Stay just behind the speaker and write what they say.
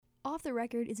Off the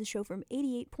Record is a show from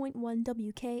 88.1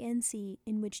 WKNC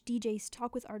in which DJs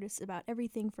talk with artists about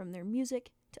everything from their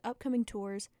music to upcoming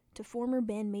tours to former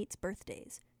bandmates'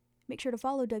 birthdays. Make sure to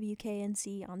follow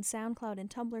WKNC on SoundCloud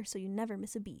and Tumblr so you never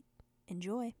miss a beat.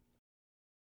 Enjoy!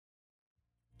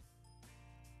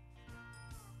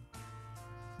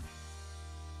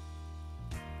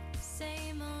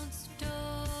 Same old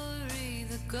story,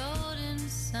 the golden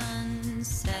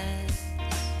sunset.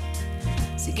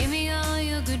 So give me all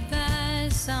your goodbye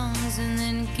songs and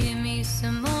then give me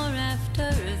some more after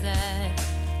that.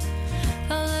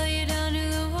 I'll lure you down to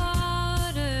the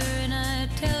water and I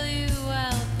tell you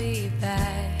I'll be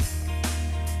back.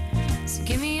 So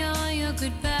give me all your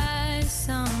goodbye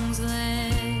songs,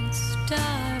 let's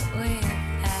start with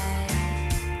that.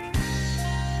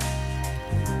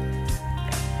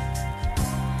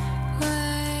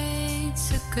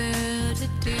 What's a girl to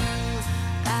do?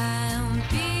 I'll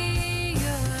be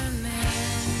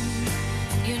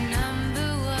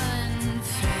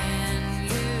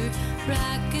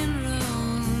rock and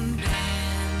roll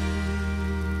band.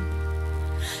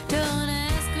 Don't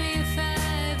ask me if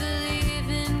I believe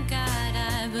in God,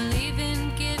 I believe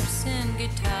in gifts and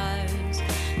guitars.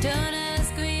 Don't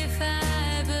ask me if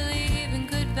I believe in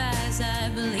goodbyes, I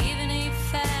believe in a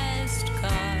fast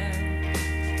car.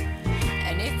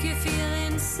 And if you're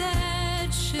feeling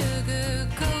sad, sugar,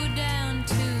 go down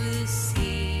to the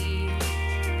sea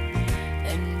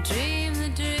and dream the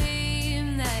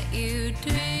dream that you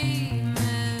dream.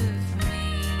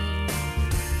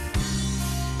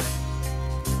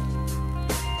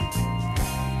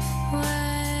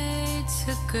 What's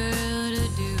a girl to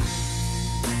do?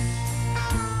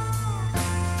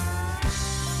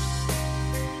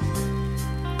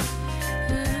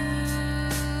 Ooh,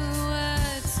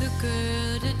 what's a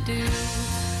girl to do?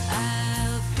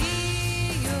 I'll be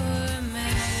your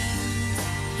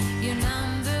man, your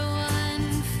number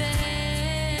one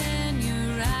fan, your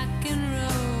rock and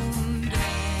roll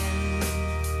band.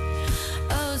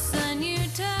 Oh, son,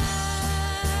 you're tigers,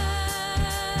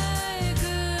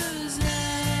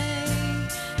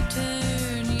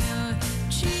 turn your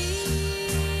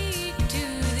cheek to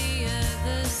the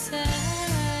other side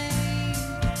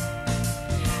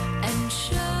and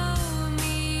show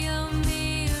me your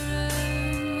mirror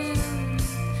moon,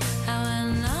 how I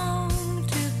long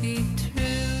to be true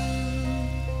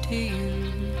to you.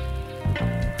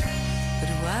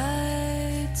 But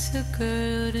what's a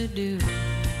girl to do?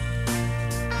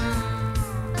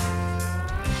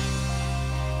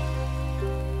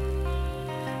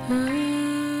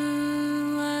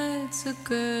 What's a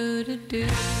girl to do?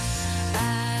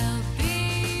 I'll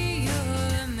be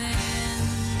your man,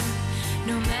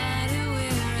 no matter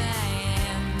where I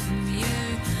am. Your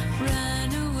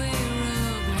runaway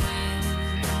road wind,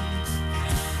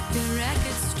 your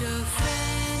record store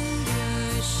friend,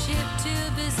 your ship to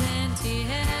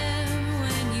Byzantium.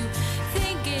 When you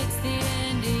think it's the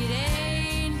end, it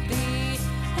ain't the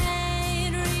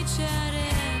end. Reach out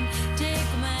and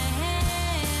take my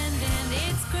hand, and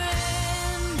it's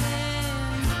grand,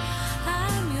 and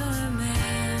I'm your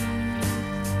man,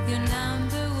 your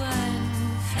number one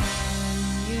fan,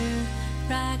 your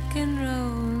rock and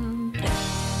roll band.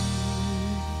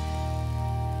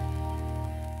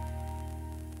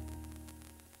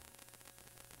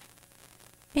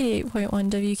 88.1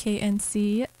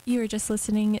 WKNC. You were just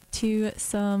listening to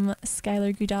some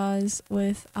Skylar Gudaz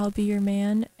with I'll Be Your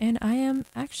Man, and I am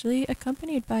actually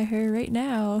accompanied by her right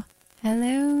now.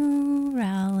 Hello,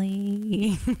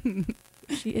 Raleigh.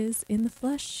 She is in the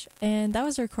flesh, and that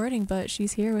was a recording, but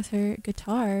she's here with her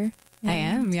guitar. I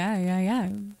am, yeah.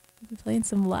 We'll be playing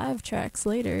some live tracks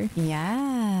later.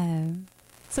 Yeah.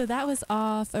 So that was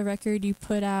off a record you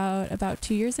put out about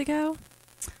 2 years ago?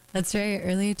 That's right.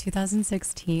 Early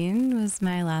 2016 was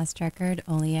my last record,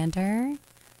 Oleander.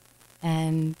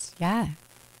 And yeah,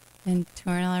 been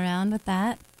touring all around with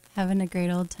that, having a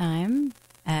great old time,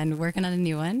 and working on a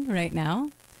new one right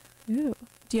now. Ooh.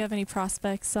 Do you have any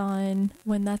prospects on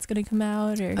when that's going to come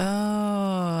out, or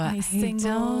any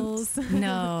singles? I don't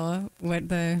know what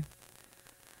the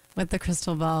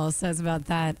crystal ball says about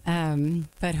that.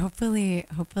 But hopefully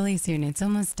soon. It's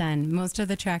almost done. Most of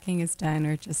the tracking is done,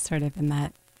 or just sort of in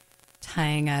that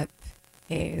tying up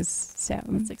phase. So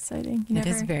that's exciting. It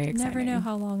is very exciting. Never know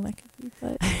how long that could be,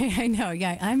 but I know.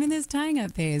 Yeah, I'm in this tying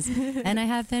up phase, and I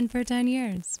have been for 10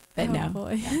 years. But oh no,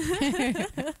 boy.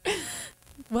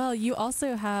 Well, you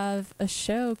also have a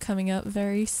show coming up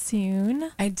very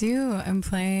soon. I do. I'm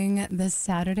playing this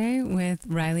Saturday with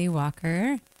Riley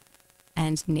Walker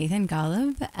and Nathan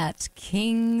Golub at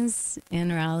King's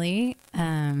in Raleigh.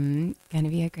 Gonna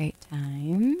be a great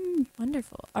time.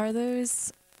 Wonderful. Are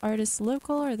those artists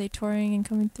local, or are they touring and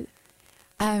coming to?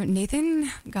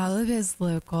 Nathan Golub is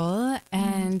local,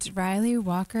 and Riley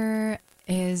Walker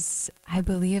is, I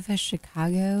believe, a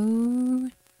Chicago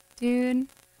dude.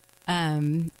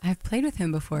 I've played with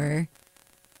him before.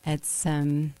 It's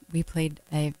we played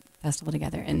a festival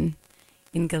together in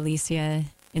Galicia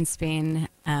in Spain,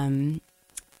 and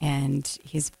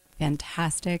he's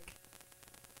fantastic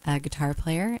guitar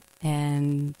player,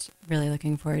 and really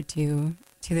looking forward to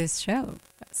this show.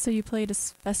 So you played a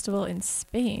festival in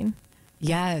Spain.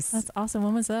 Yes, That's awesome.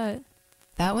 When was that?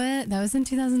 that was in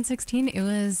 2016. It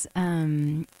was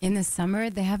in the summer.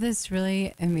 They have this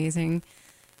really amazing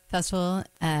festival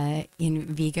in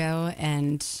Vigo,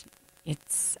 and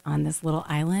it's on this little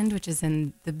island, which is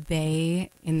in the bay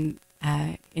in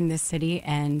this city,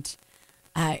 and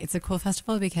it's a cool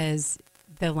festival because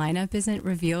the lineup isn't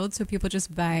revealed, so people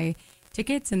just buy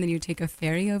tickets, and then you take a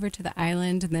ferry over to the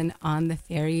island, and then on the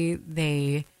ferry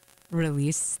they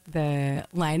release the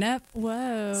lineup.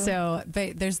 Whoa. So,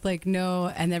 but there's like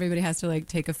and everybody has to like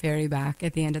take a ferry back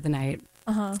at the end of the night.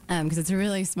 Because it's a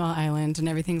really small island and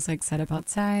everything's like set up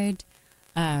outside.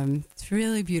 It's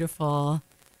really beautiful.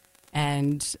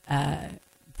 And,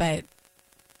 but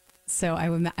so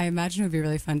I imagine it would be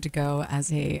really fun to go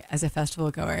as a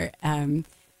festival goer.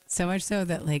 So much so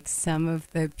that like some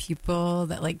of the people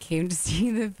that like came to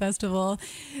see the festival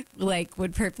like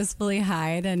would purposefully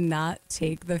hide and not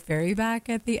take the ferry back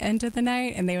at the end of the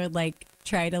night, and they would like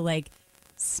try to like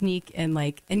sneak and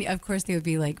like, and of course they would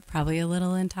be like probably a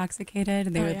little intoxicated,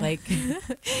 and they would like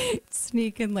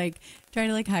sneak and like try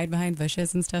to like hide behind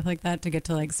bushes and stuff like that to get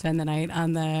to like spend the night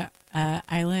on the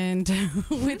island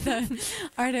with the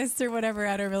artists or whatever.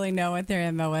 I don't really know what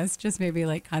their MO was, just maybe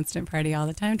like constant party all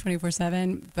the time,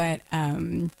 24/7. But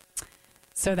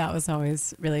so that was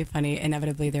always really funny.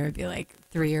 Inevitably there would be like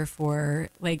 3 or 4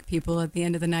 like people at the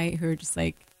end of the night who were just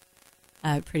like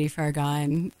pretty far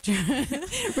gone,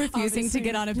 refusing to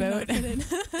get on a boat.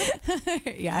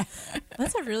 Yeah.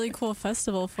 That's a really cool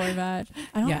festival format.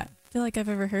 I don't feel like I've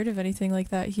ever heard of anything like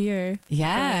that here.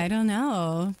 Yeah, I don't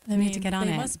know. I need to get on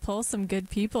it. They must pull some good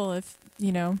people if,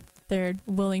 they're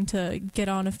willing to get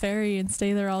on a ferry and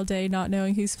stay there all day not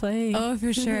knowing who's playing. Oh,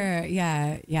 for sure.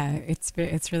 Yeah.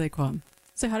 It's really cool.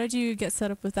 So how did you get set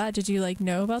up with that? Did you like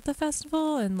know about the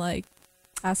festival and like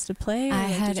asked to play? Or, I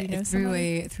like, had did you know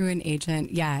through an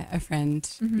agent. Yeah, a friend.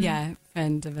 Yeah,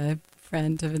 friend of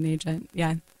an agent.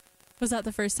 Yeah. Was that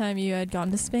the first time you had gone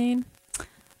to Spain?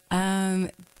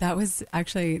 That was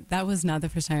not the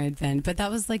first time I'd been, but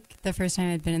that was like the first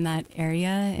time I'd been in that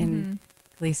area in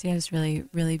Galicia. It was really,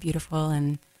 really beautiful,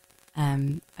 and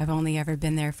I've only ever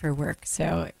been there for work,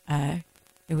 so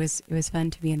it was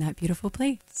fun to be in that beautiful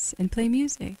place and play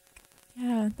music.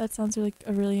 Yeah, that sounds like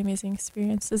a really amazing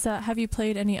experience. Have you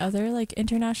played any other like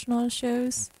international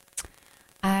shows?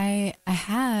 I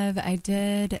have. I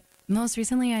did most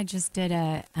recently. I just did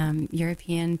a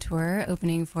European tour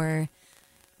opening for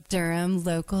Durham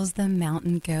locals, the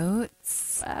Mountain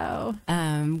Goats. Wow.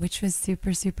 Which was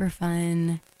super, super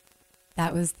fun.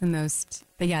 That was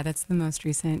that's the most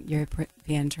recent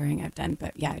European touring I've done.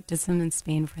 But yeah, I did some in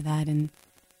Spain for that. And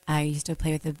I used to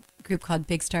play with a group called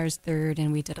Big Stars Third,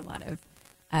 and we did a lot of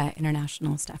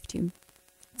international stuff too.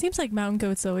 It seems like Mountain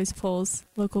Goats always pulls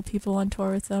local people on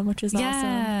tour with them, which is awesome.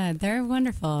 Yeah, they're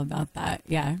wonderful about that.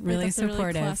 Yeah, really that's supportive. A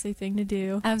really classy thing to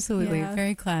do. Absolutely, Yeah.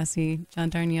 very classy. John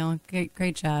Darnielle,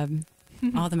 great job.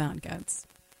 All the Mountain Goats.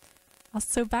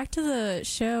 So back to the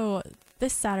show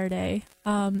this Saturday.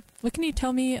 What can you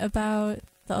tell me about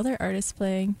the other artists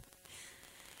playing?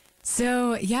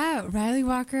 So yeah, Riley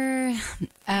Walker.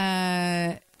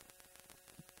 I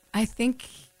think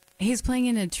he's playing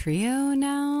in a trio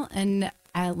now, and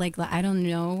I don't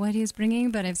know what he's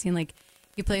bringing, but I've seen like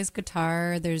he plays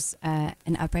guitar. There's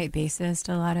an upright bassist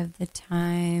a lot of the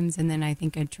times, and then I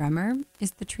think a drummer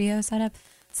is the trio setup.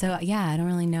 So yeah, I don't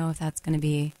really know if that's going to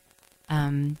be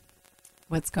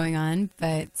what's going on,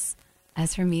 but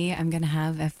as for me, I'm going to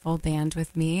have a full band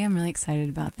with me. I'm really excited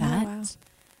about that. Oh, wow.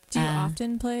 Do you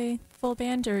often play full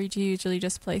band, or do you usually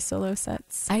just play solo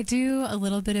sets? I do a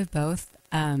little bit of both.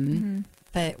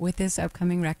 But with this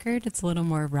upcoming record, it's a little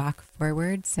more rock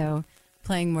forward. So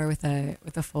playing more with a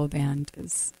full band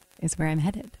is where I'm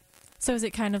headed. So is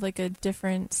it kind of like a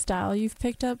different style you've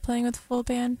picked up playing with a full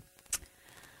band?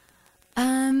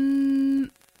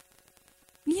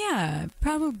 Yeah,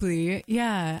 probably.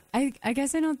 Yeah. I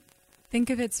guess I don't think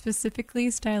of it specifically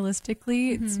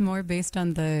stylistically. It's more based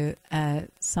on the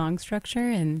song structure,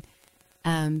 and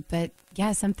but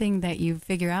yeah, something that you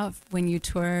figure out when you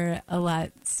tour a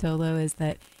lot solo is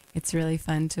that it's really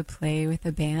fun to play with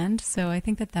a band. So I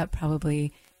think that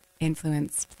probably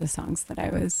influenced the songs that I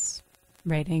was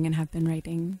writing and have been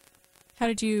writing. How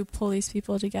did you pull these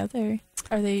people together?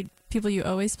 Are they people you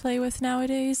always play with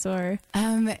nowadays, or?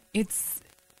 It's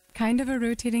kind of a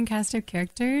rotating cast of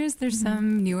characters. There's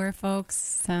some newer folks,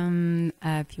 some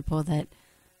people that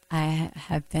I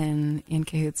have been in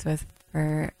cahoots with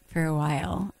for a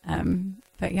while.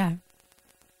 But yeah.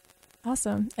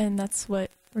 Awesome. And that's what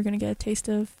we're going to get a taste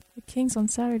of the Kings on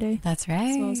Saturday. That's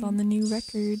right. As well as on the new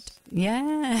record.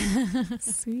 Yeah.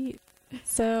 Sweet.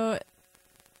 So,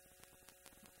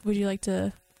 would you like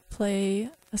to play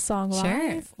a song live?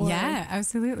 Sure. Or? Yeah,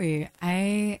 absolutely.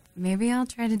 Maybe I'll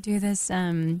try to do this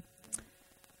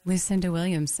Lucinda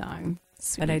Williams song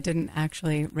Sweet. that I didn't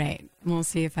actually write. We'll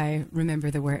see if I remember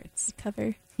the words.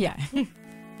 Cover. Yeah.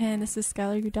 And this is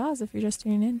Skylar Gudaz if you're just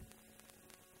tuning in.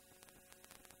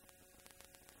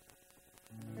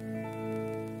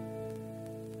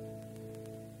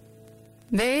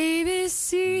 Baby,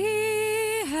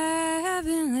 see, I've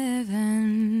been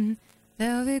living.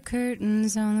 Velvet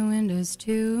curtains on the windows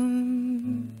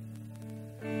too.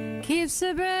 Keeps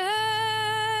the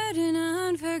bright and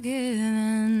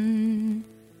unforgiving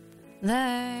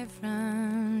light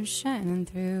from shining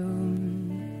through.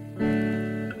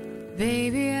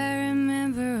 Baby, I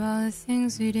remember all the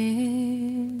things we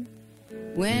did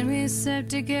when we slept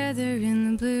together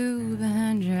in the blue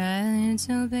behind your eyelids.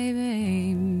 Oh,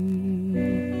 baby,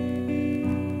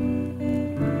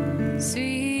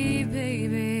 sweet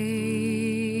baby,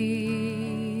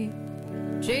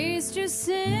 chased your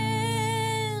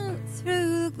sin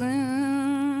through the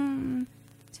gloom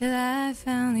till I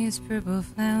found these purple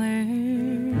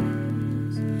flowers.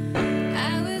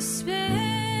 I will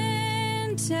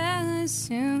spend time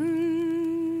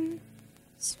soon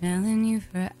smelling you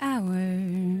for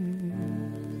hours.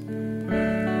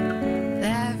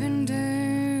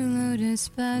 Lavender, lotus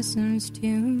blossoms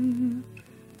too.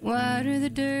 Water the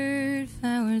dirt,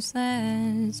 flowers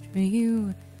last for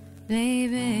you,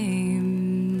 baby.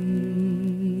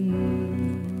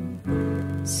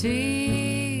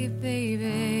 Sweet baby,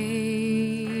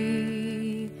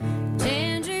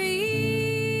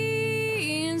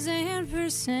 tangerines and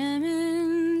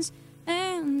persimmons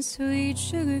and sweet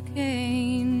sugar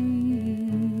cane,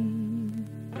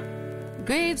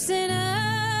 grapes and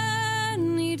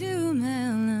honeydew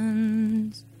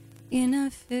melons,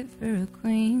 enough fit for a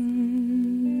queen.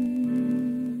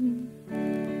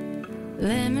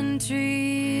 Lemon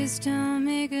trees don't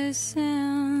make a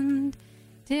sound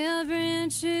till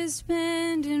branches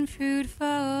bend and fruit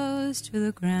falls to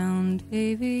the ground,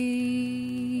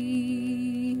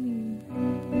 baby.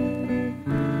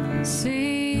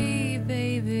 Sweet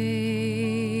baby,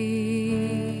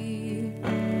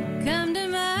 come to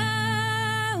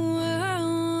my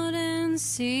world and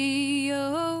see,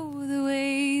 oh, the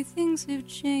way things have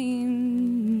changed.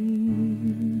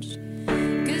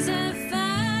 'Cause I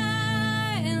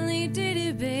finally did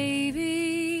it,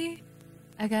 baby.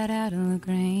 I got out of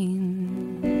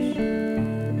LaGrange,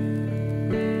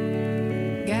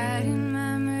 got in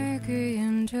my Mercury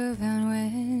and drove out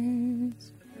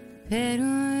west,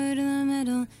 pedal to the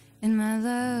metal and my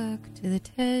luck to the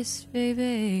test,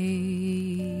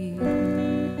 baby.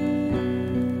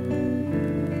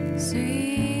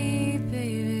 Sweet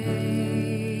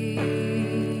baby,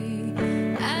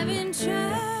 I've been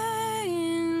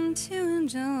trying to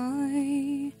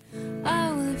enjoy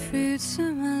all the fruits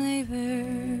of my labor.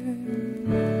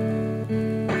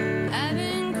 I've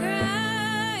been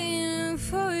crying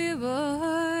for you,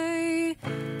 boy,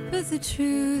 but the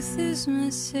truth is my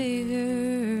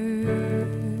savior.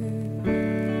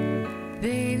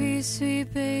 Baby,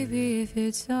 sweet baby, if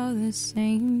it's all the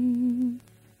same,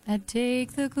 I'd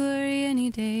take the glory any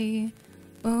day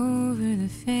over the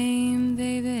fame,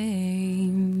 baby.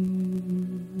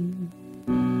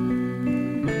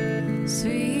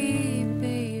 Sweet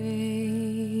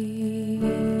baby,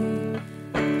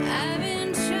 I've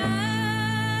been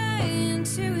trying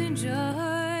to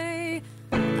enjoy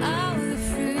all the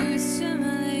fruits of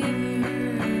my labor.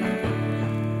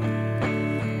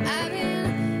 I've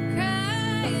been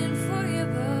crying for you,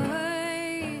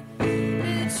 boy.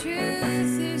 The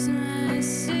truth is my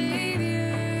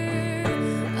savior.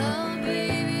 Oh,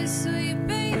 baby, sweet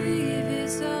baby, if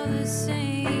it's all the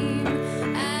same,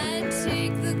 I'd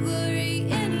take the glory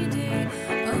any day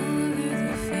over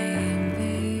the fame,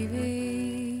 baby.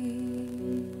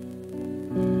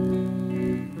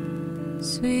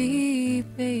 Sweet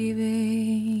baby.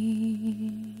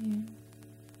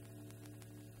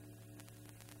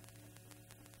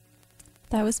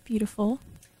 That was beautiful.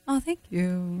 Oh, thank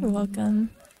you. You're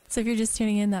welcome. So if you're just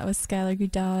tuning in, that was Skylar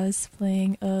Gudaz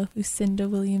playing a Lucinda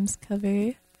Williams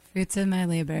cover. Fruits of my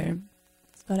labor.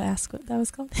 about to ask what that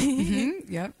was called.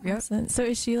 Yep. Awesome. So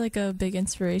is she like a big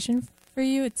inspiration for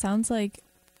you? It sounds like,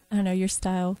 I don't know, your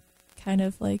style kind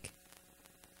of like,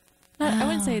 I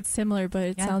wouldn't say it's similar, but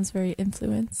it sounds very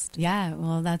influenced. Yeah,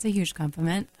 well, that's a huge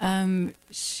compliment.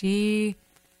 She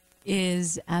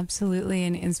is absolutely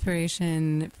an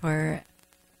inspiration for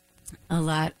a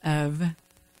lot of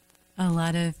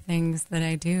things that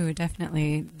I do.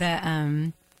 Definitely that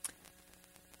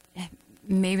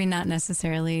maybe not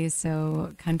necessarily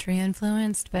so country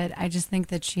influenced, but I just think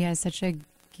that she has such a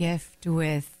gift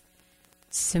with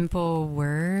simple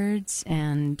words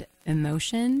and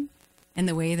emotion, and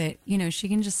the way that, you know, she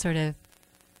can just sort of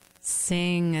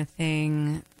sing a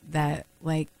thing that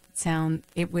like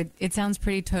it sounds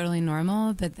pretty totally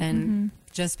normal, but then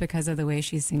just because of the way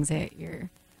she sings it, your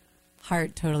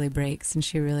heart totally breaks, and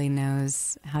she really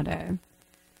knows how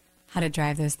to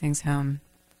drive those things home.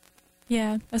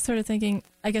 Yeah, I was sort of thinking,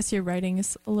 I guess your writing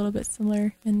is a little bit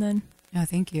similar, and then Oh,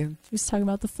 thank you. she was talking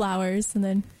about the flowers, and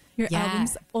then your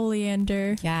album's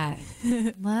Oleander. Yeah.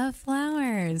 Love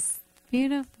flowers.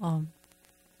 Beautiful.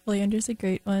 Oleander's a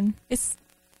great one.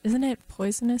 Isn't it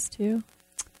poisonous too?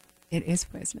 It is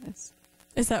poisonous.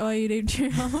 Is that why you named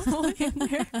your album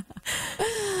Oleander?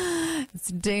 It's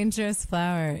a dangerous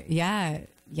flower. Yeah,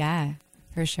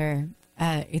 for sure.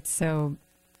 It's so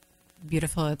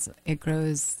beautiful. It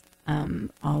grows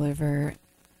all over,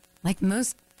 like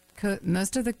most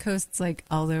of the coasts, like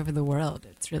all over the world.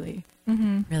 It's really,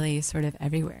 really sort of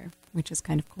everywhere, which is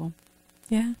kind of cool.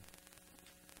 Yeah.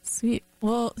 Sweet.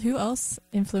 Well, who else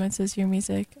influences your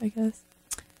music, I guess?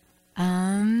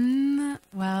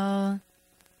 Well,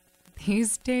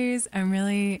 these days I'm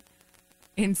really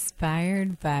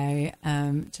inspired by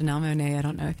Janelle Monáe. I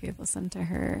don't know if you've listened to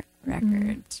her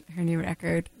record, her new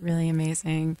record. Really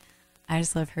amazing. I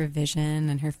just love her vision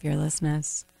and her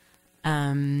fearlessness.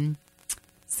 Somebody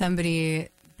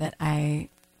that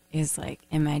is like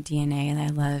in my DNA and I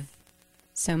love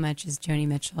so much is Joni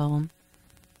Mitchell.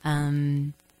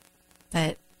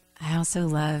 But I also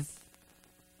love,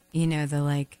 you know,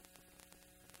 the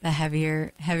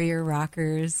heavier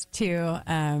rockers too.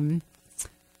 And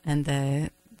I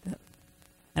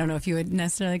don't know if you would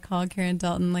necessarily call Karen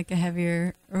Dalton like a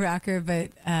heavier rocker,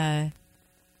 but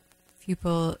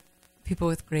people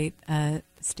with great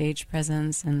stage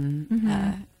presence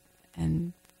and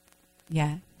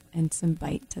some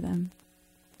bite to them.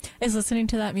 Is listening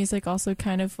to that music also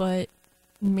kind of what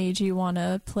made you want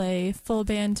to play full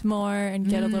band more and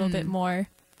get a little bit more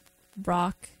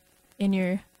rock in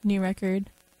your new record?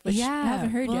 Which I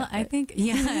haven't heard yet. I think,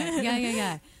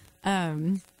 yeah.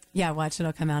 Watch,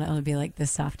 it'll come out. It'll be like the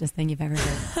softest thing you've ever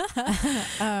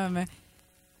heard.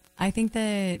 I think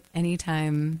that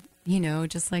anytime, you know,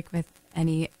 just like with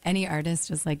any artist,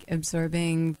 just like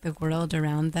absorbing the world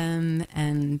around them,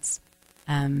 and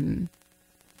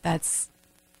that's,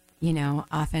 you know,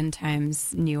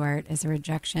 oftentimes new art is a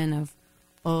rejection of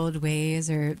old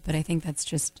ways, but I think that's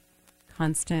just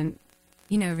constant,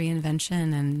 you know,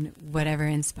 reinvention, and whatever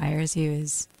inspires you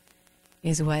is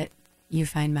what you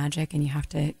find magic, and you have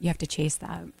to chase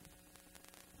that.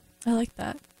 I like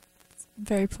that. It's a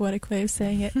very poetic way of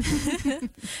saying it.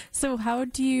 So how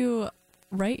do you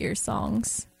write your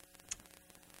songs?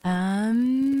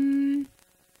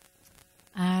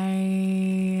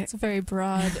 It's a very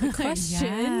broad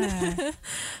question. Yeah.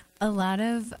 I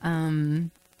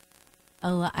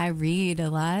read a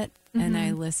lot, and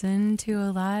I listen to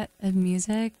a lot of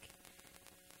music,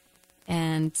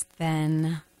 and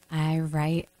then I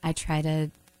try to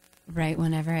write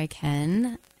whenever I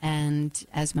can and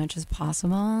as much as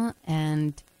possible.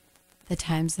 And the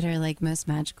times that are like most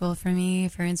magical for me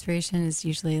for inspiration is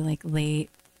usually like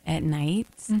late at night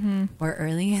or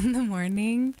early in the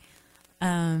morning.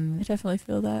 I definitely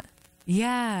feel that.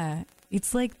 Yeah,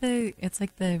 it's like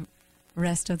the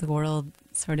rest of the world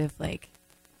sort of like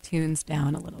tunes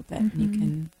down a little bit. And you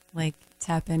can like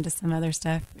tap into some other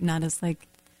stuff, not as like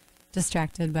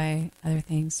distracted by other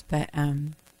things, but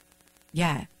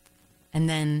yeah. And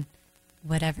then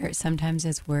whatever, sometimes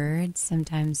it's words,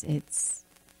 sometimes it's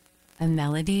a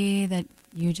melody that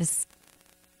you just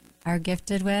are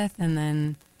gifted with, and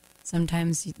then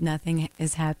sometimes nothing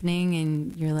is happening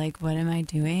and you're like, what am I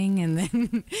doing?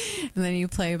 And then you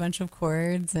play a bunch of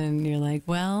chords and you're like,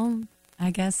 well,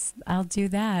 I guess I'll do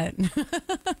that.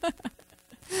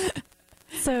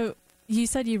 So you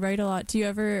said you write a lot. Do you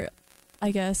ever,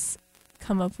 I guess,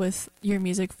 come up with your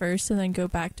music first and then go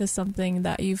back to something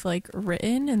that you've like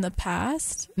written in the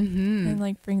past and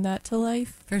like bring that to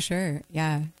life? For sure.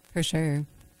 Yeah, for sure.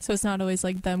 So it's not always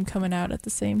like them coming out at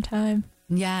the same time.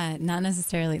 Yeah, not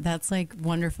necessarily. That's like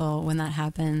wonderful when that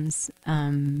happens.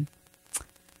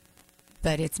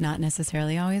 but it's not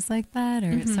necessarily always like that.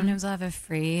 Or sometimes I'll have a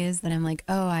phrase that I'm like,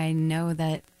 oh, I know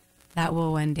that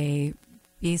will one day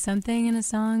be something in a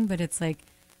song, but it's like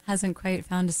hasn't quite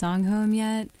found a song home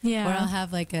yet. Yeah. Or I'll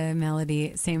have like a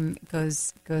melody, same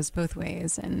goes both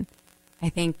ways. And I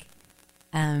think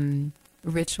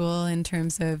ritual in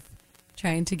terms of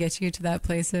trying to get you to that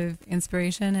place of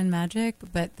inspiration and magic,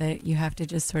 but that you have to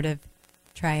just sort of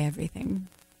try everything.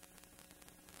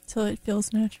 Till it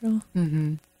feels natural.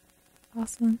 Mm-hmm.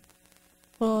 Awesome.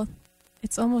 Well,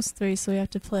 it's almost 3, so we have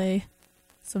to play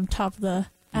some top of the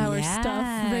hour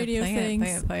stuff, radio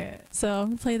things. Play it.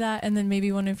 So play that, and then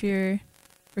maybe one of your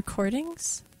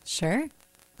recordings. Sure.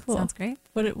 Cool. Sounds great.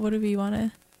 What do we want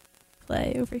to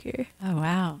play over here? Oh,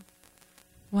 wow.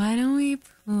 Why don't we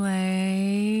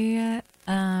play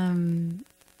I'm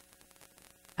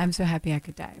So Happy I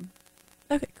Could Die.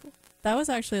 Okay, cool. That was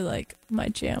actually like my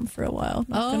jam for a while.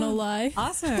 Not gonna lie.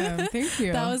 Awesome. Thank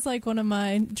you. That was like one of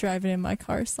my driving in my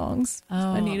car songs.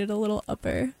 Oh. I needed a little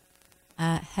upper.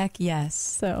 Heck yes.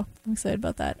 So I'm excited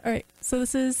about that. All right. So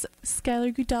this is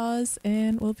Skylar Gudaz,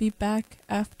 and we'll be back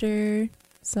after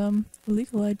some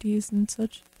legal IDs and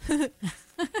such.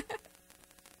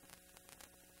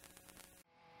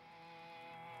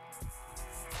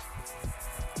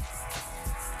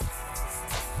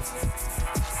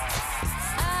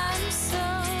 I'm so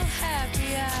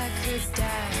happy I could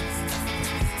die.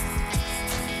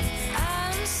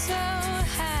 I'm so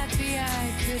happy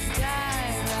I could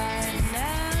die right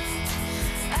now.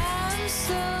 I'm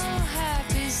so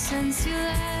happy since you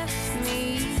left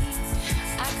me.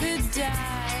 I could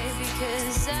die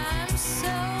because I'm so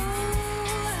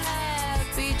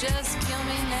happy. Just kill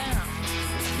me now.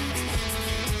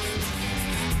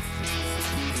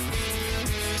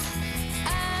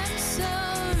 I'm so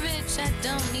rich, I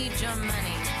don't need your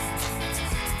money.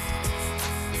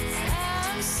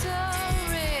 I'm so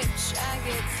rich, I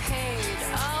get paid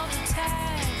all the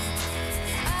time.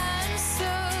 I'm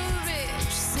so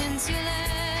rich since you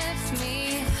left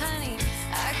me, honey.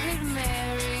 I could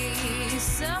marry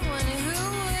someone who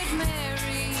would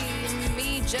marry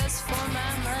me just for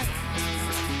my money.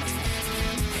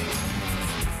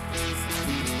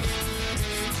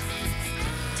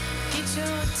 Get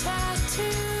your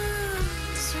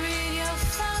tattoos, read your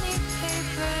funny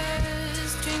papers,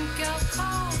 drink your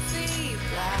coffee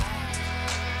black.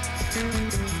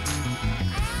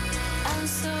 I'm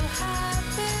so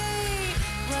happy.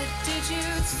 What did you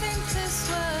think this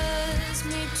was?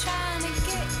 Me trying to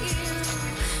get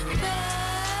you back.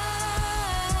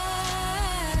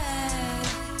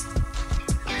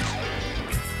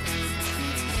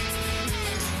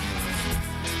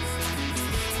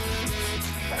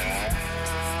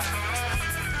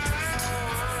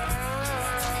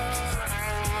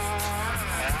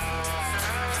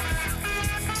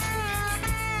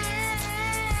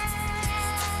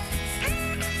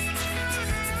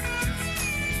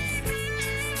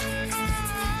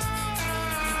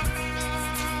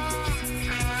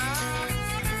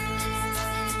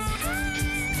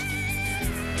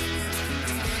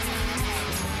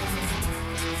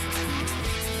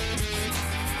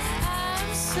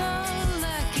 I'm so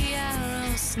lucky I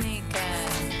roll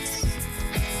sneakers.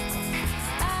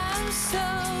 I'm so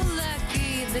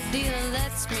lucky the dealer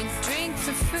lets me drink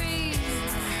for free.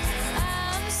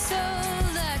 I'm so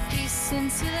lucky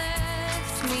since you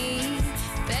left me.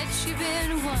 Bet you've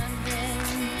been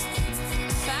wondering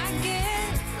if I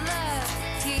get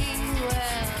lucky.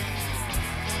 Well,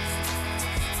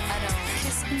 I don't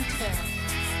kiss and tell.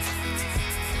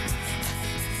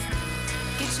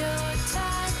 Get your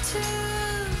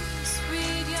tattoos,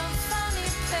 read your funny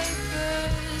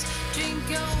papers, drink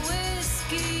your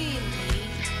whiskey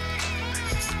neat.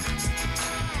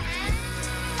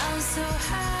 I'm so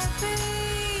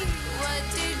happy. What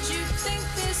did you think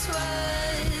this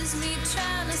was? Me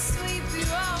trying to sweep you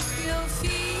off your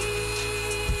feet.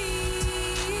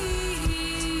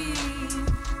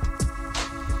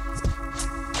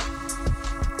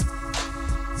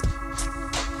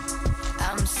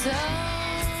 I'm so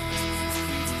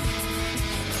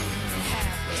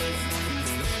happy.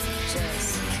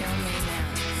 Just kill me now.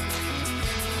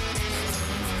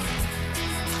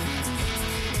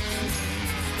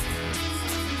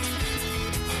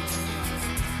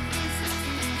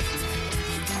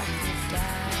 I could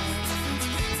die.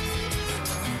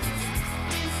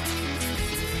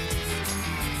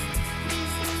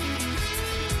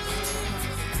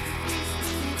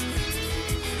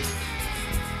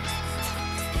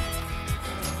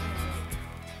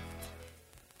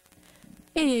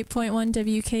 .1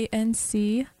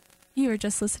 WKNC. You were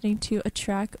just listening to a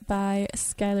track by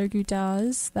Skylar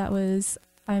Gudaz. That was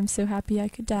I'm So Happy I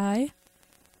Could Die.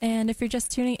 And if you're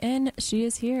just tuning in, she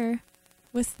is here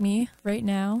with me right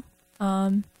now.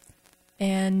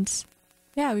 And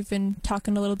yeah, we've been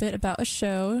talking a little bit about a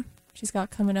show she's got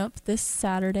coming up this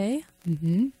Saturday.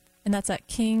 Mm-hmm. And that's at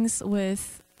King's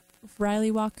with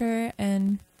Riley Walker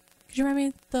and, could you remind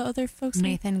me the other folks'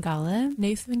 name? Nathan Golub.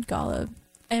 Nathan Golub.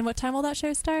 And what time will that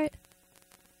show start?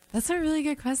 That's a really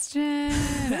good question.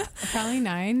 Probably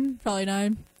 9. Probably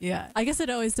 9. Yeah. I guess it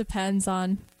always depends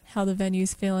on how the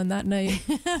venue's feeling that night.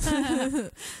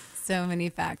 So many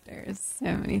factors. So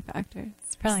many factors.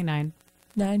 It's probably 9.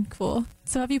 9, cool.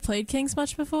 So have you played King's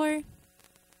much before?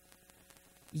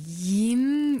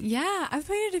 Yeah, I've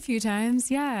played it a few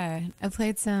times. Yeah. I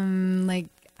played some like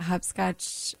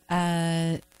hopscotch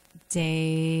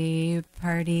day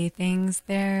party things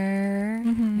there.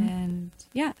 Mhm. And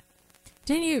yeah.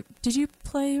 Did you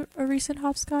play a recent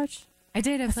hopscotch? I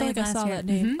did. I feel like I saw that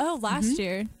name. Oh, last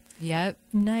year. Yep.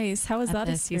 Nice. How was At that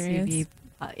the experience? CCB.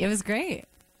 It was great.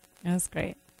 It was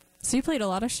great. So you played a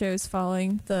lot of shows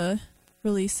following the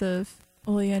release of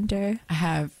Oleander.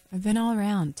 I've been all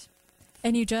around.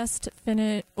 And you just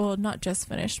finished, well, not just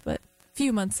finished, but a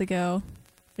few months ago,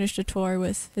 finished a tour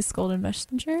with His Golden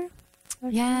Messenger.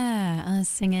 Yeah, I was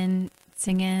singing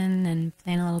and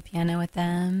playing a little piano with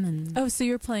them. And Oh, so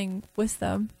you're playing with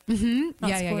them? Mhm. not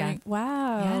Yeah. supporting.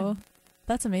 Wow. Yeah.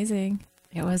 That's amazing.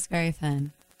 It was very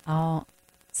fun. All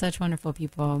such wonderful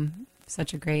people.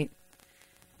 Such a great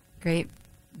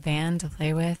band to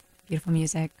play with. Beautiful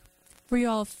music. Were you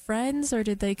all friends, or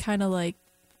did they kind of like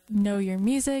know your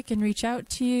music and reach out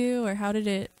to you, or how did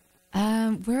it?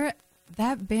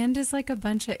 That band is like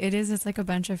it's like a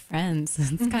bunch of friends.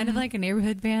 It's kind of like a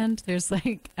neighborhood band. There's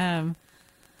like a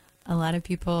lot of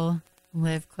people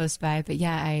live close by, but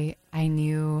yeah, I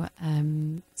knew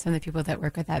some of the people that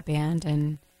work with that band,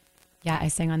 and yeah, I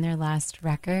sang on their last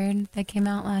record that came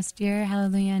out last year,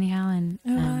 Hallelujah Anyhow, and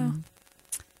Oh, wow.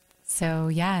 so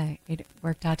yeah, it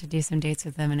worked out to do some dates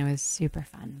with them, and it was super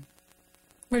fun.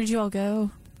 Where did you all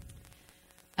go?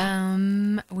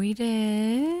 We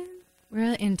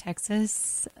were in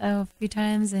Texas a few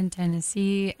times, in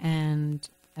Tennessee, and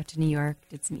up to New York.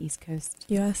 Did some East Coast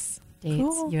U.S. dates,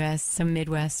 Cool. U.S., some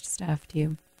Midwest stuff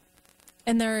too.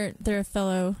 And they're a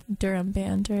fellow Durham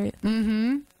band, right?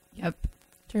 Mm-hmm. Yep.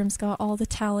 Durham's got all the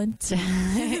talent.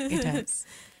 It does.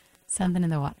 Something in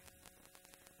the water.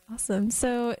 Awesome.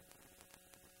 So,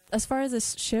 as far as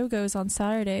this show goes on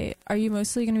Saturday, are you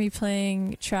mostly going to be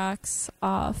playing tracks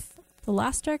off the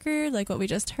last record, like what we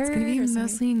just heard? It's going to or be something?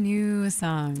 mostly new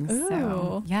songs.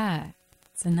 So, Ooh. yeah.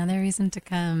 It's another reason to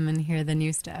come and hear the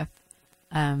new stuff,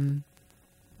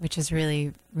 which is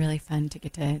really, really fun to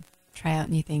get to try out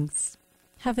new things.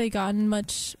 Have they gotten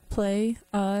much play,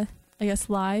 I guess,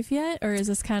 live yet? Or is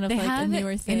this kind of They like a have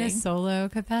newer it thing? in a solo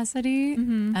capacity.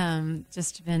 Mhm.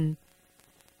 Just been,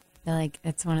 I feel like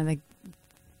it's one of the,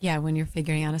 when you're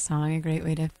figuring out a song, a great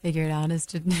way to figure it out is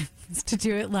to is to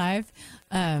do it live.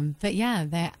 But yeah,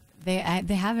 they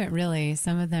haven't really.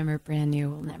 Some of them are brand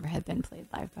new, will never have been played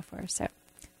live before. So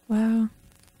Wow.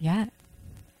 yeah,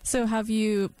 So have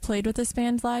you played with this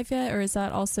band live yet? Or is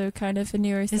that also kind of a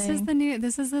newer this thing?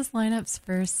 is this lineup's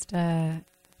first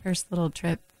little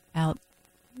trip out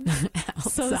So this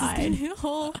is outside. the new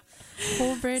whole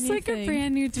brand It's new like thing. a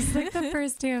brand new, just like the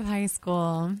first day of high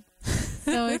school.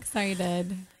 So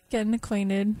excited. Getting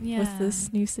acquainted Yeah. with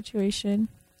this new situation.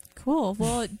 Cool.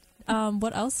 Well,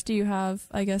 what else do you have,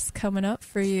 I guess, coming up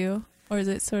for you? Or is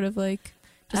it sort of like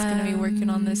just going to be working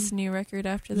on this new record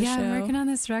after the show? I'm working on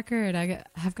this record.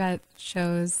 Have got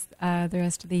shows the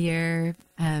rest of the year.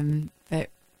 But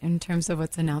in terms of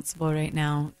what's announceable right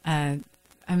now,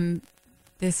 I'm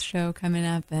this show coming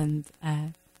up and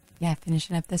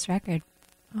finishing up this record.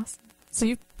 Awesome. So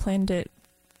you planned it,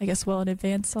 I guess, well in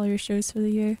advance, all your shows for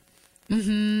the year.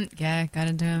 Mm-hmm. Yeah,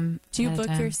 gotta do them. Do you book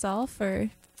yourself or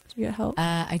do you get help?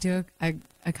 I do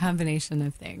a combination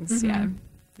of things. Mhm.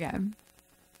 Yeah.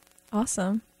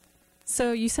 Awesome.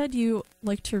 So you said you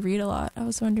like to read a lot. I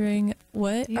was wondering,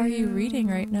 what are you reading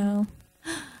right now?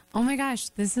 Oh my gosh,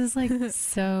 this is like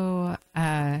so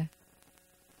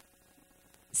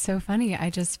funny. I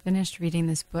just finished reading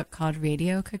this book called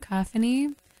Radio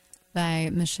Cacophony by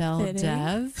Michelle Fitting.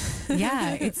 Dove.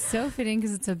 Yeah, it's so fitting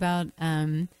because it's about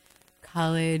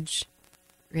college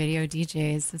radio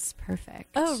DJs. It's perfect.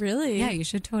 Oh, really? Yeah, you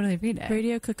should totally read it.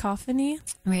 Radio Cacophony?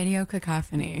 Radio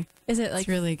Cacophony. Is it like It's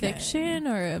really good. fiction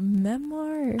or a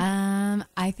memoir?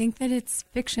 I think that it's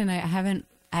fiction. I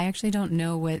actually don't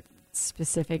know what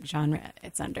specific genre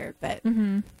it's under, but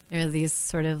Mm-hmm. there are these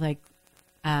sort of like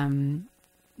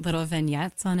little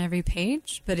vignettes on every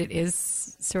page, but it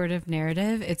is sort of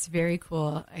narrative. It's very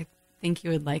cool. I think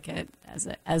you would like it as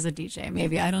a DJ.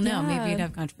 Maybe, I don't know. Yeah. Maybe you'd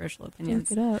have controversial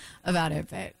opinions Look it up. about it,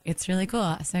 but it's really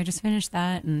cool. So I just finished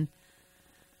that, and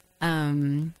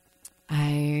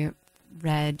I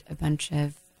read a bunch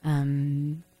of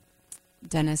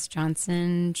Dennis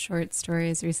Johnson short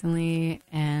stories recently,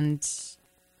 and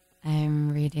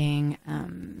I'm reading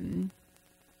I'm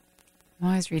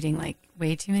always reading like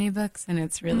way too many books, and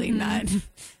it's really not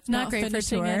great for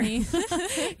finishing tour. any.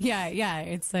 yeah,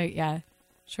 it's like,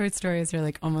 short stories are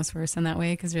like almost worse in that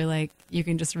way, because you're like, you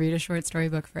can just read a short story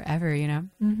book forever, you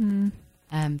know.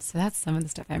 So that's some of the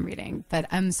stuff I'm reading, but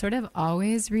I'm sort of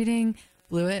always reading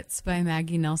Bluets by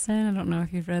Maggie Nelson. I don't know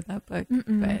if you've read that book,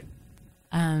 but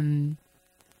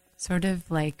sort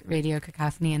of like Radio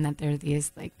Cacophony, in that there are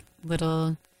these like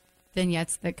little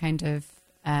vignettes that kind of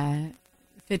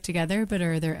fit together, but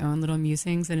are their own little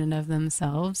musings in and of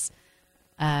themselves.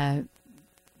 Bluets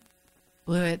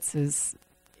is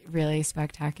really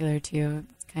spectacular too.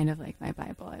 It's kind of like my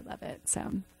Bible. I love it. So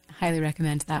I highly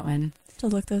recommend that one. To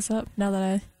look this up now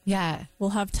that I will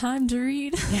have time to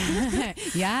read.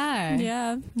 Yeah.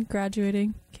 Yeah, I'm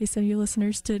graduating. In case any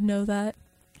listeners did know that.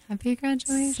 Happy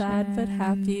graduation. Sad but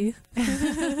happy.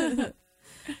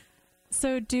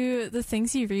 So do the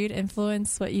things you read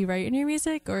influence what you write in your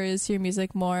music, or is your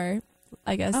music more,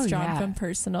 I guess, drawn from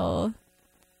personal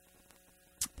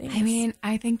things? I mean,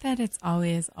 I think that it's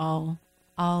always all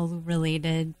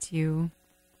related to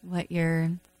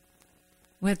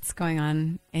what's going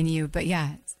on in you. But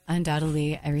yeah,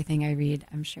 undoubtedly everything I read,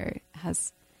 I'm sure,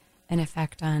 has an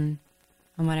effect on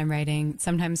what I'm writing.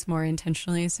 Sometimes more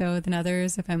intentionally so than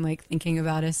others. If I'm like thinking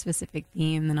about a specific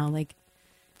theme, then I'll like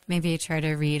maybe try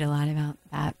to read a lot about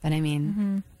that. But I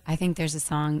mean, I think there's a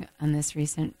song on this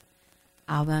recent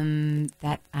album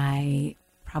that I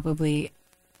probably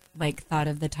like thought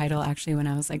of the title actually when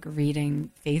I was like reading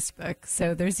Facebook.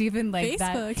 So there's even like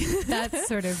that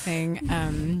sort of thing.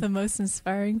 The most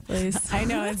inspiring place. I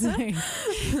know, it's like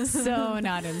so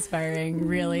not inspiring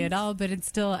really at all, but it's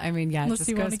still, I mean, yeah, Unless it just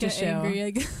you goes want to to get show. angry, I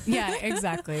guess. Yeah,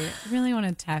 exactly. Really want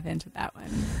to tap into that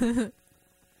one.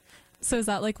 So is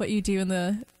that like what you do in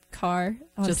the car?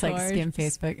 Just like skim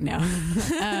Facebook? No.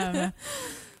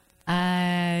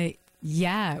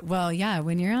 Yeah. Well, yeah.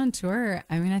 When you're on tour,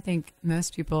 I mean, I think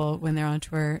most people, when they're on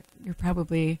tour, you're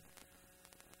probably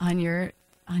on your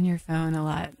phone a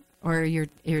lot, or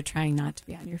you're trying not to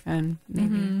be on your phone.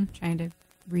 Maybe trying to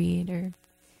read or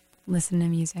listen to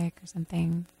music or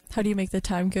something. How do you make the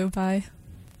time go by?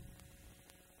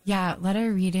 Yeah, a lot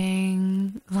of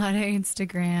reading, a lot of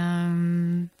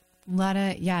Instagram, a lot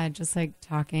of just like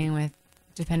talking with,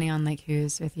 depending on like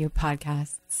who's with you,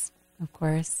 podcasts. Of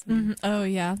course. Oh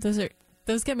yeah,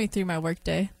 those get me through my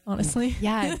workday, honestly.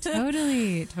 Yeah,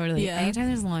 totally. Yeah. Anytime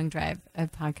there's a long drive, a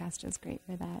podcast is great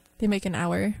for that. They make an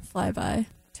hour fly by.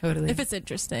 Totally. If it's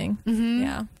interesting.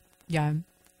 Yeah.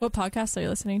 What podcasts are you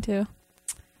listening to?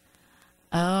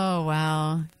 Oh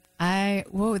wow.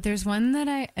 There's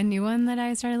a new one that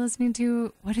I started listening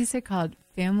to. What is it called?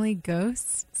 Family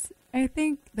Ghosts, I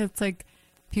think. That's like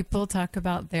people talk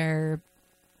about their.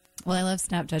 Well, I love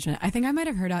Snap Judgment. I think I might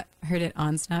have heard it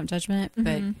on Snap Judgment,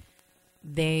 but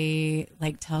they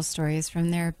like tell stories from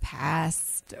their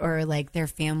past, or like their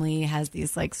family has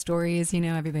these like stories, you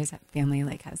know, everybody's family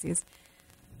like has these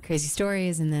crazy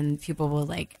stories, and then people will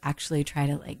like actually try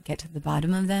to like get to the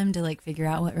bottom of them to like figure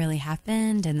out what really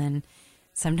happened. And then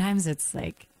sometimes it's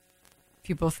like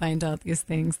people find out these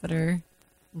things that are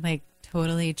like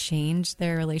totally change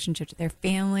their relationship to their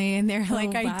family and their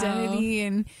like identity.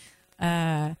 And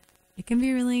it can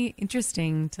be really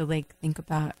interesting to like think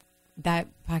about. That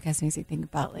podcast makes me think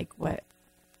about like what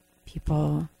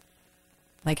people,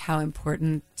 like how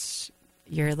important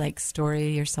your like story,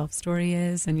 your self story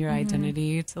is, and your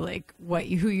identity to like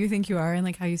who you think you are and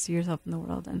like how you see yourself in the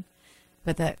world. And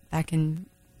but that can,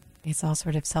 it's all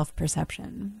sort of self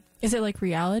perception. Is it like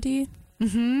reality?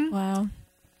 Wow.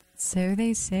 So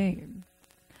they say.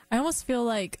 I almost feel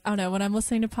like, I don't know, when I'm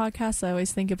listening to podcasts, I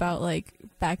always think about like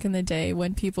back in the day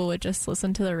when people would just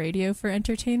listen to the radio for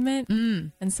entertainment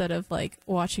instead of like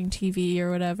watching TV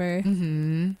or whatever.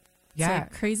 Yeah. It's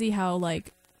like crazy how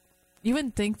like you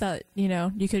wouldn't think that, you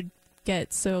know, you could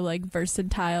get so like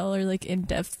versatile or like in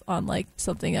depth on like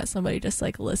something that somebody just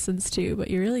like listens to, but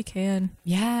you really can.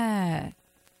 Yeah.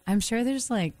 I'm sure there's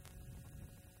like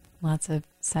lots of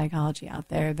psychology out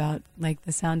there about like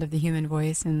the sound of the human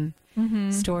voice and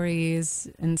stories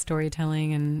and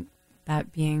storytelling, and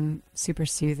that being super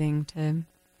soothing to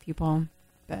people.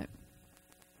 But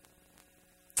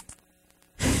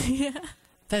Yeah.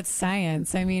 That's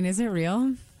science. I mean, is it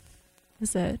real?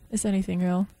 Is anything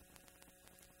real?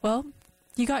 Well,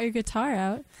 You got your guitar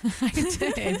out. I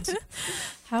did.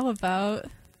 How about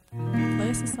play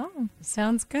us a song?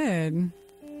 Sounds good.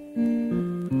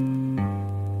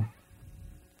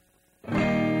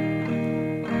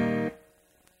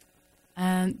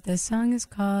 This song is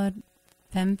called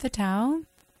Femme Fatale.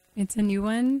 It's a new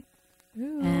one.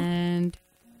 Ooh. And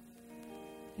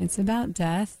it's about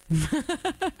death.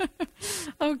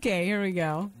 Okay, here we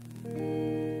go.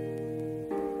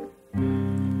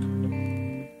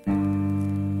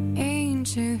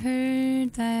 Ain't you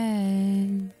heard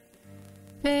that?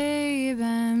 Babe,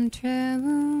 I'm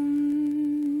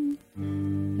troubled,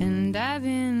 and I've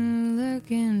been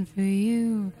looking for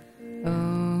you.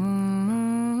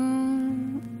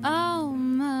 All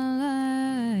my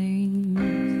life.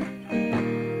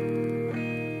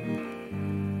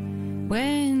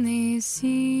 When they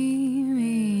see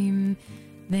me,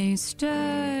 they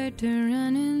start to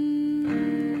running,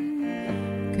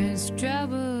 'cause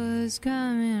trouble is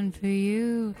coming for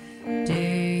you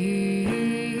day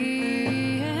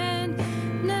and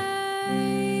night.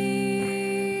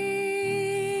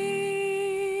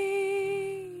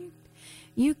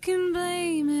 You can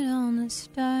blame it on the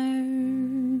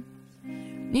stars.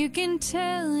 You can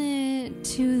tell it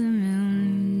to the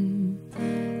moon.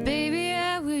 Baby,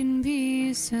 I wouldn't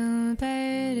be so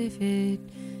bad if it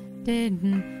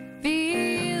didn't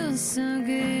feel so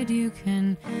good. You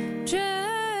can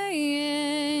try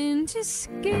and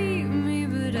escape me,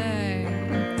 but I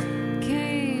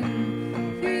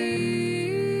can't feel.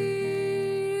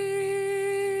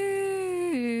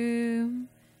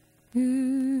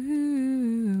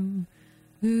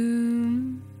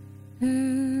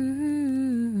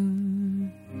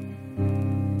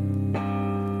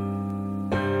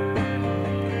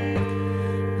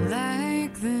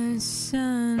 Like the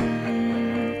sun,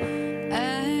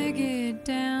 I get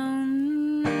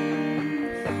down,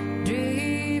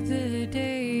 drape the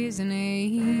days in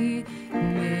a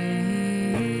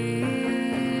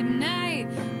midnight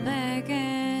blackout,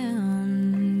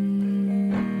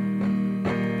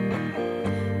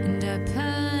 and I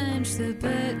punch the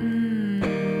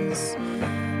buttons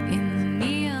in the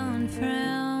neon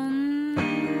frown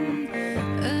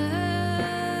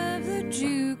of the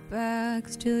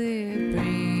jukebox till it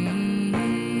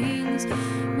brings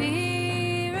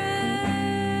me round.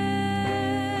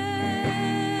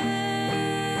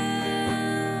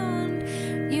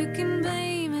 You can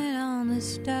blame it on the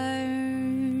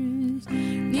stars.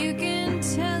 You can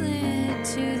tell it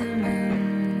to the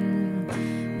moon.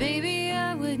 Baby,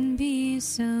 I wouldn't be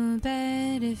so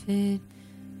bad if it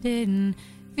didn't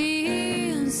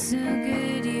feel so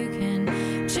good. You can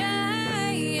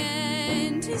try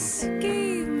and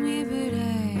escape me, but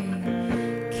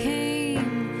I can't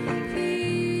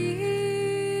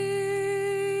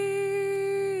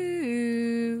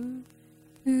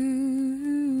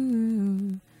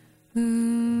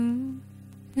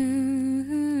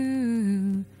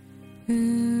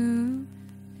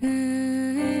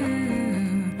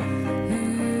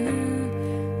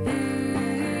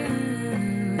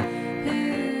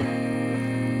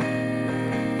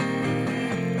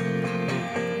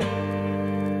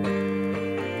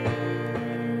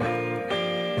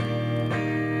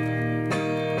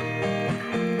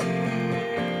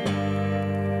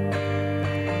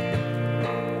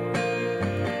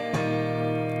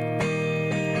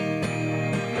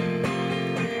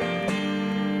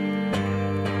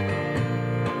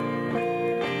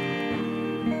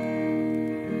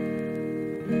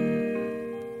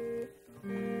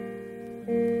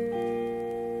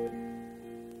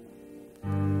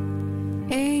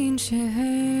Ain't you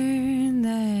heard that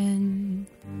I'm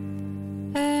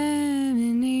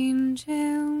an angel?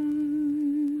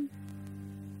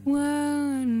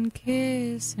 One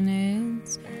kiss and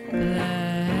it's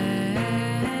lights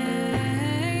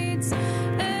out.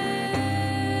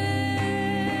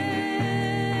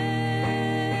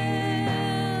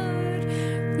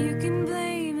 You can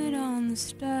blame it on the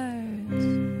stars.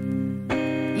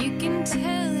 You can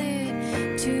tell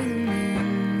it to the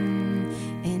moon.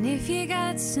 And if you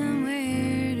got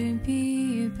somewhere to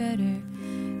be better,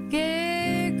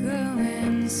 get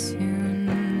going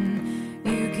soon.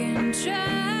 You can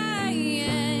try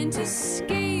and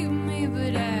escape me,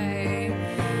 but I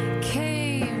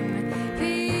can't be.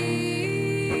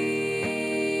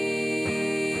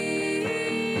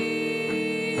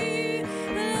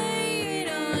 Blame it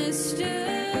on the stars.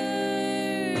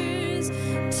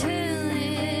 Tell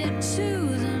it to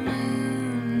the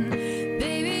moon.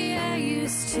 Baby, I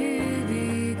used to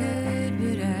be good,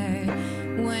 but I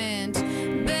went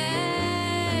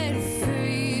bad for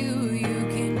you. You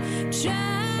can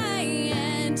try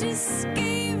and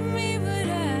escape me, but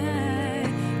I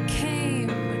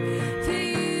can't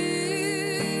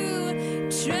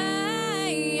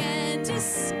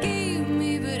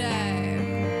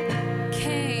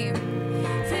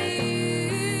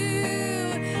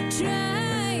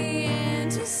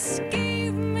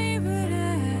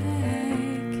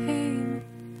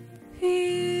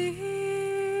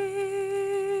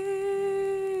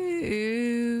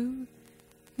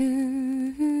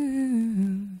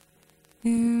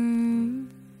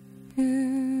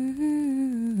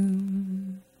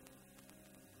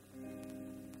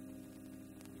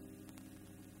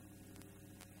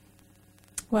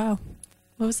Wow.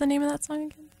 What was the name of that song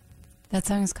again? That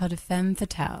song is called Femme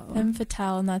Fatale. Femme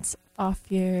Fatale, and that's off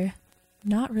your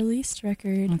not released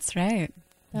record. That's right.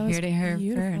 That was Here to hear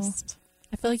beautiful. first.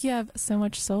 I feel like you have so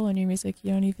much soul in your music.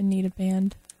 You don't even need a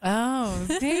band. Oh,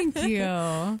 thank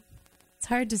you. It's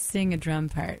hard to sing a drum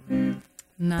part.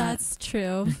 That's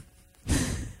true.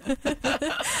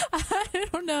 I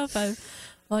don't know if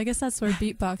well, I guess that's where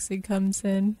beatboxing comes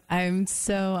in. I'm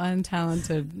so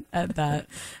untalented at that.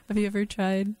 Have you ever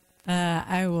tried?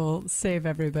 I will save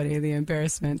everybody the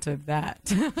embarrassment of that.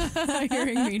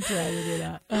 Hearing me try to do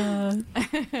that.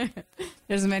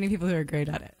 There's many people who are great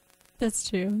at it. That's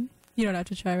true. You don't have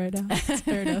to try right now. It's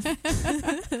fair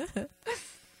enough.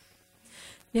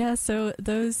 Yeah, so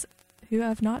those who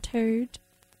have not heard,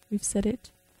 we've said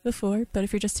it before, but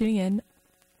if you're just tuning in,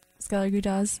 Skylar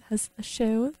Gudaz has a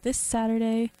show this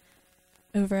Saturday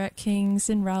over at King's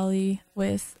in Raleigh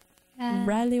with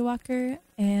Riley Walker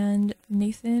and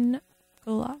Nathan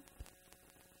Golop.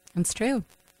 It's true.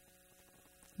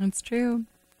 It's true.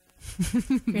 If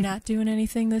you're not doing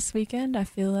anything this weekend, I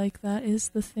feel like that is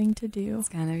the thing to do. It's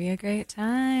going to be a great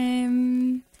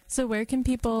time. So where can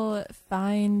people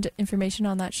find information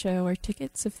on that show or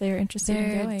tickets if they're interested in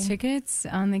There are going? tickets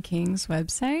on the King's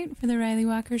website for the Riley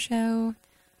Walker show.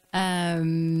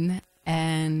 And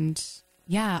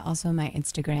yeah, also my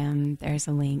Instagram, there's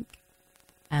a link.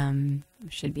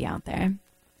 Should be out there.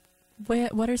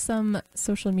 What are some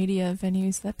social media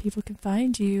venues that people can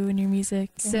find you and your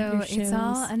music? And So your it's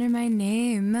all shows? under my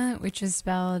name, which is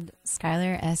spelled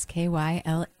Skylar,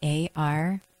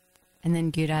 Skylar, and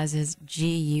then Gudaz is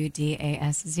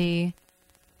Gudaz.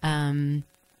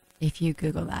 If you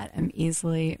Google that, I'm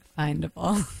easily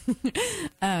findable.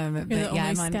 You're the only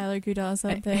I'm on Skylar Gudaz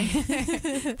out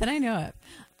there. that I know of.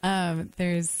 I'm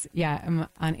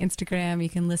on Instagram. You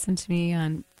can listen to me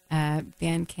on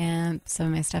Bandcamp. Some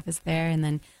of my stuff is there, and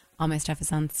then all my stuff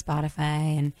is on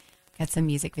Spotify, and got some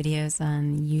music videos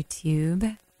on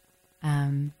YouTube.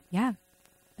 Yeah,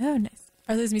 Oh, nice.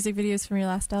 Are those music videos from your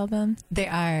last album? they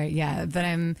are. Yeah, but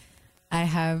I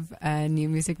have new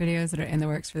music videos that are in the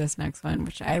works for this next one,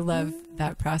 which I love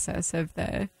that process of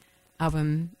the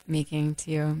album making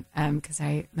too, because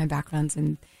my background's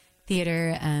in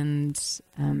theater and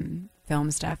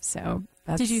film stuff. So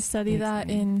Did you study that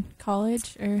in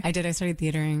college or? I did. I studied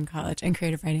theater in college and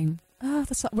creative writing. Oh,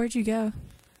 where'd you go?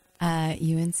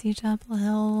 UNC Chapel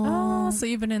Hill. Oh, so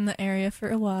you've been in the area for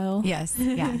a while. Yes,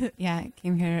 yeah.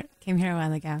 Came here a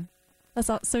while ago. That's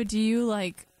all. So do you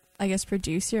I guess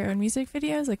produce your own music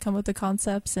videos? Like come up with the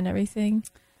concepts and everything?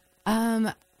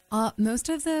 Most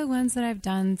of the ones that I've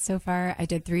done so far, I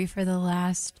did 3 for the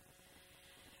last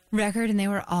record, and they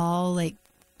were all like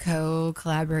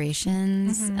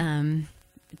collaborations.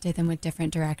 Did them with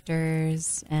different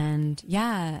directors, and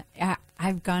yeah,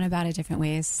 I've gone about it different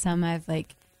ways. Some I've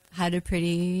had a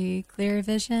pretty clear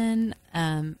vision.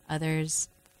 Others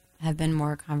have been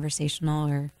more conversational,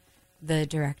 or the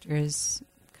directors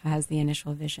has the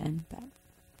initial vision. But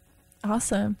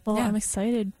Awesome. Well, Yeah. I'm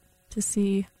excited to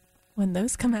see when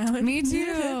those come out. me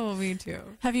too. Me too.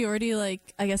 Have you already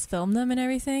filmed them and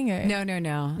everything? Or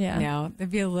No. Yeah. No, it'd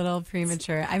be a little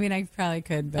premature. I mean, I probably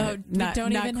could, but you not,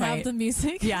 don't not even quite. have the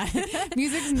music. Yeah,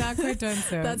 music's not quite done.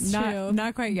 So That's not, true.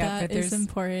 Not quite yet, That but is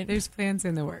important. there's plans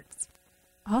in the works.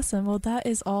 Awesome. Well, that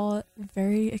is all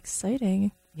very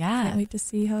exciting. Yeah, Can't wait to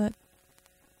see how that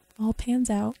all pans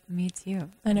out. me too.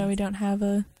 I know we don't have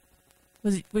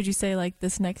would you say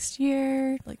this next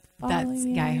year?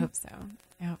 Following I year? hope so.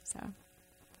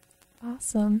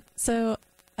 Awesome. So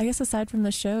I guess aside from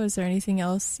the show, is there anything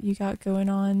else you got going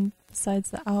on besides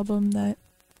the album that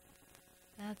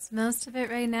That's most of it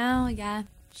right now. Yeah,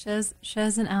 shows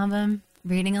and album.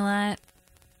 Reading a lot.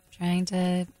 Trying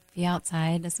to be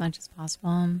outside as much as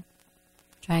possible.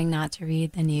 Trying not to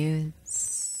read the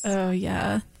news. Oh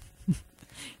yeah.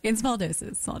 In small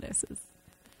doses. Small doses.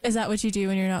 Is that what you do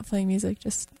when you're not playing music?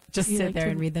 Just you sit like there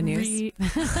to and read the news.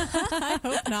 I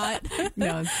hope not.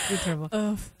 No, it's terrible.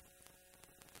 Oh.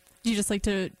 Do you just like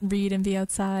to read and be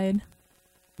outside?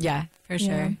 Yeah, for sure.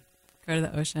 Yeah. Go to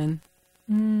the ocean.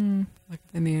 Mm. Look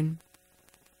at the moon.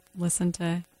 Listen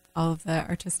to all of the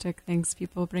artistic things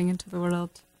people bring into the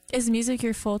world. Is music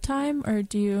your full time, or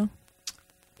do you?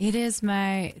 It's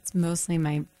mostly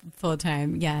my full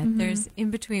time. Yeah. Mhm. There's in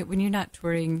between when you're not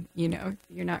touring, you're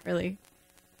not really,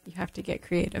 you have to get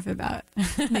creative about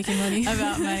Making money.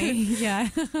 about money. Yeah.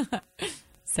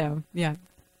 So, yeah,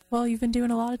 Well, you've been doing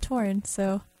a lot of touring,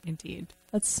 so indeed.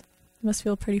 you must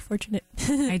feel pretty fortunate.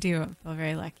 I do feel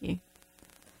very lucky.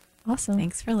 Awesome.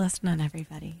 Thanks for listening,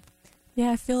 everybody.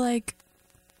 Yeah, I feel like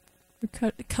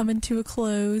we're coming to a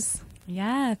close.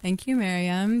 Yeah, thank you,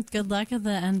 Miriam. Good luck at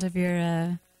the end of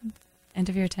your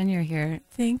tenure here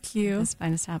Thank at you. this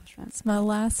fine establishment. It's my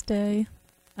last day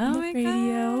Oh on the my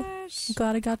radio. gosh. I'm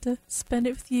glad I got to spend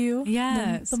it with you. Yeah, and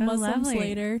then the so Muslims lovely.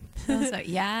 later.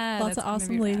 Yeah, Lots of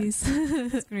awesome ladies.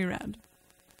 It's gonna be rad.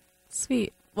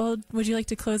 Sweet. Well, would you like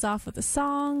to close off with a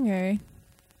song or?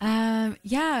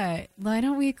 Yeah. Why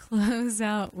don't we close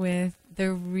out with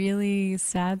the really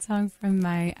sad song from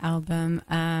my album,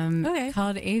 Okay.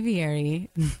 called "Aviary,"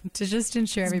 to just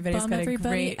ensure everybody's bum got a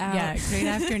everybody great, out. great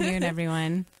afternoon,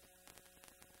 everyone.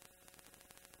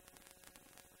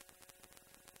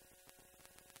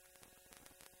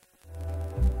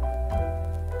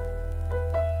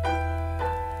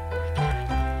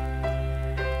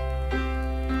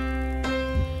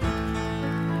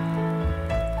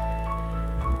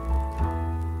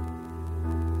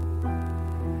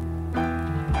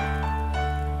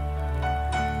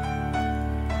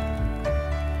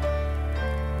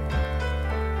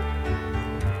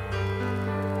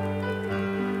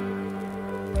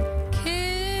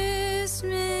 Kiss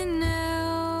me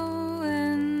now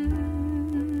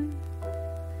and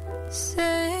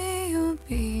say you'll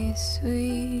be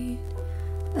sweet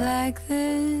like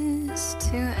this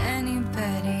to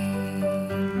anybody.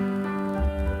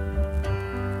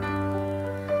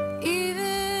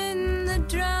 Even the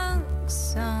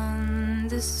drunks on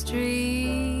the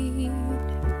street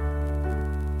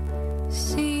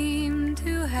seem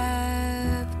to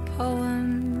have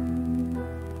poems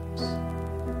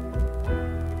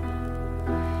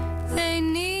they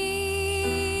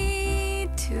need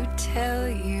to tell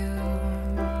you.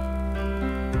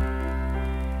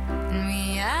 And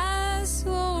we asked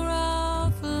for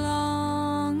off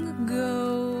long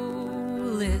ago.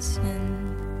 Listen,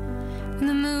 when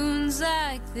the moon's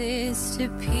like this to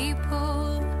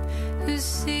people who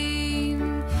seem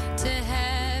to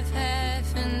have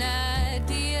half an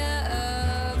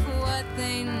idea of what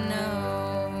they know.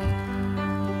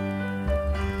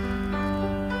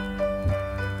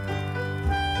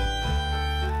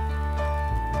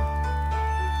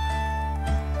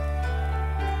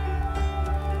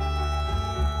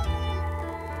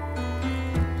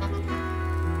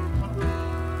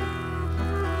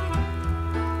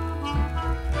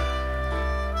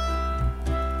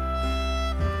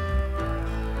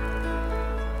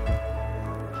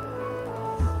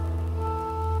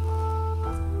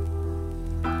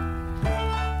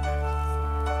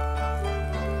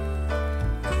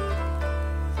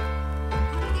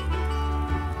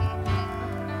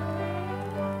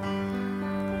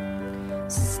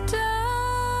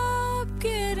 Stop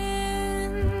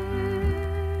getting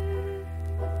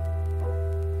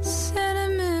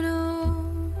sentimental.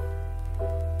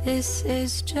 This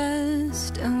is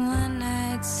just a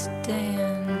one-night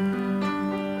stand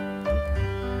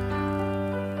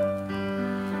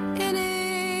in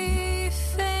a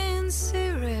fancy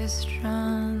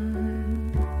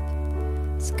restaurant.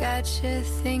 It's got you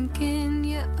thinking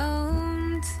you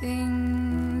own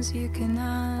things you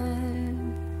cannot.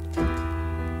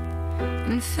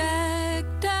 In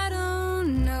fact, I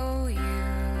don't know you.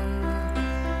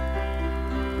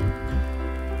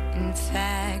 In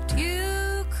fact,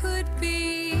 you could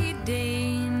be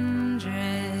dangerous.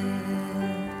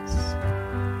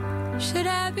 Should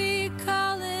I be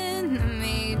calling the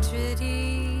maitre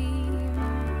d',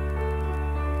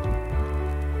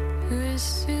 who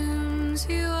assumes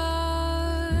you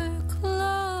are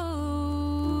close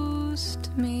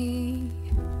to me?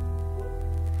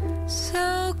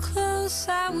 So close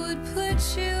I would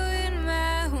put you in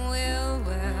my will.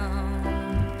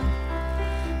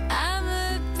 I'm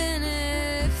a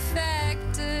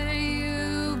benefactor,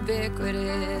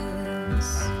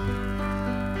 ubiquitous,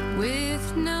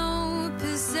 with no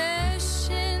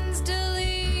possessions to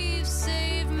leave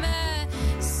save my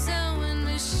sewing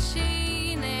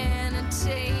machine and a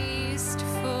taste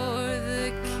for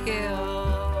the kill.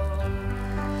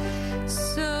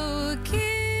 So kiss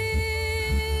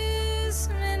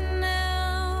me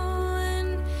now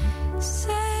and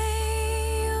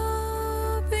say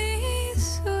you'll be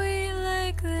sweet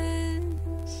like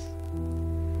this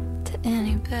to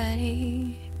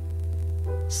anybody,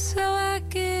 so I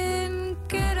can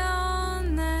get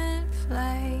on that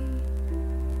flight.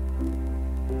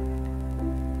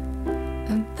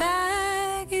 A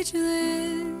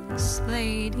baggageless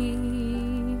lady,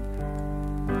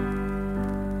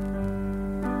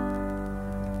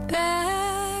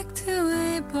 back to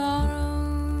a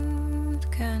borrowed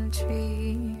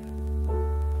country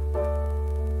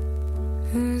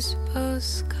whose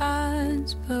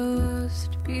postcards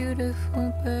boast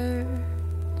beautiful birds